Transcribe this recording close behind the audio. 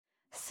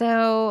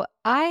So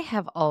I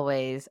have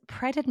always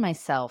prided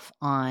myself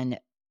on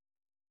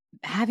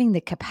having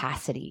the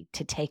capacity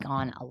to take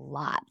on a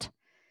lot.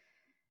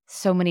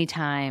 So many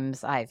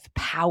times I've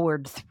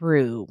powered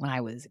through when I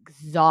was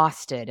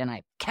exhausted and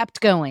I kept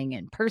going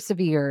and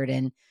persevered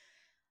and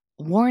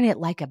worn it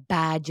like a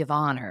badge of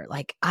honor.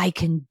 Like I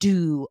can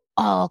do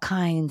all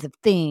kinds of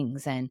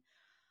things and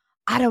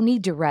I don't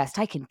need to rest.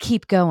 I can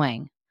keep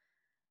going.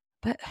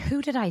 But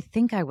who did I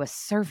think I was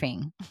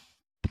serving,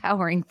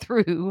 powering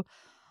through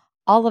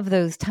all of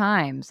those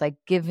times, like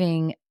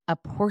giving a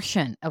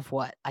portion of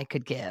what I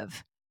could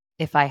give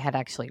if I had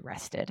actually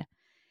rested.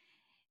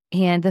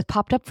 And this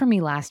popped up for me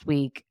last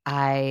week.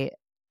 I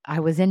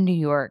was in New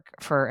York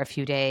for a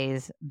few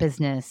days,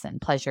 business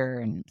and pleasure,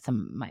 and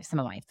some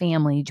of my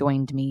family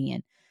joined me,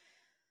 and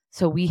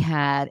so we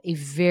had a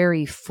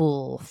very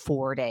full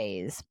 4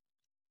 days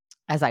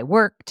as I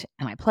worked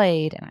and I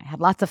played and I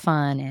had lots of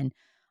fun, and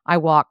I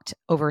walked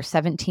over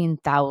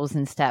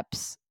 17,000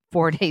 steps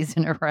 4 days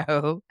in a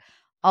row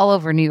all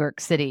over New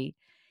York City.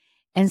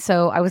 And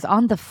so I was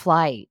on the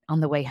flight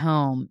on the way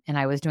home and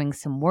I was doing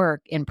some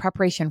work in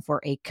preparation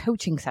for a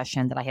coaching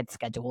session that I had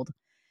scheduled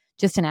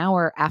just an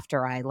hour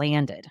after I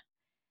landed.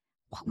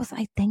 What was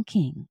I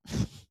thinking?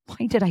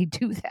 Why did I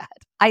do that?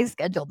 I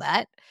scheduled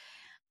that.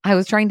 I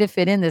was trying to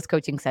fit in this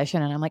coaching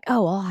session and I'm like,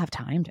 "Oh, I'll have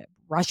time to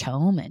rush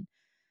home,"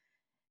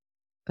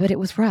 but it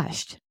was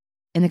rushed.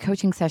 And the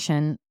coaching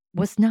session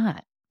was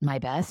not my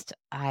best.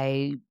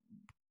 I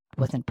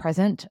wasn't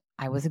present.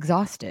 I was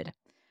exhausted.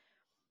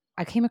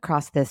 I came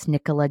across this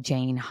Nicola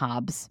Jane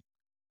Hobbs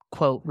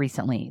quote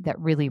recently that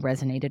really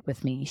resonated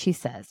with me. She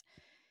says,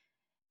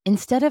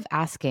 "Instead of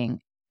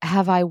asking,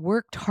 'Have I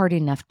worked hard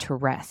enough to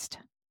rest?'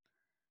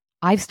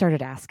 I've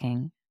started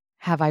asking,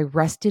 'Have I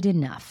rested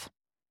enough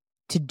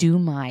to do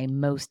my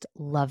most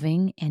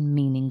loving and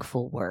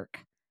meaningful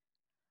work?'"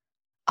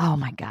 Oh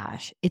my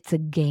gosh, it's a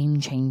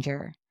game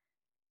changer.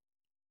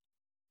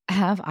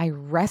 Have I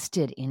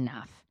rested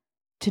enough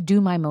to do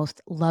my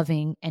most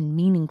loving and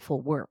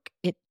meaningful work?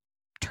 It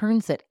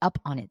turns it up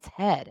on its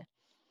head.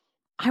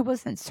 I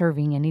wasn't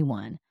serving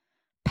anyone,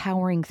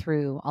 powering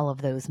through all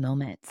of those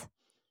moments.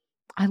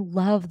 I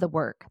love the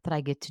work that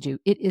I get to do.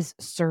 It is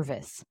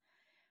service,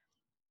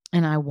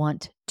 and I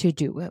want to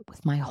do it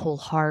with my whole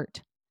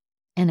heart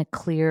and a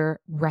clear,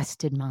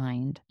 rested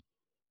mind.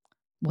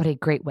 What a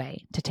great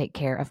way to take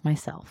care of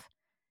myself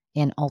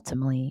and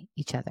ultimately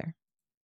each other.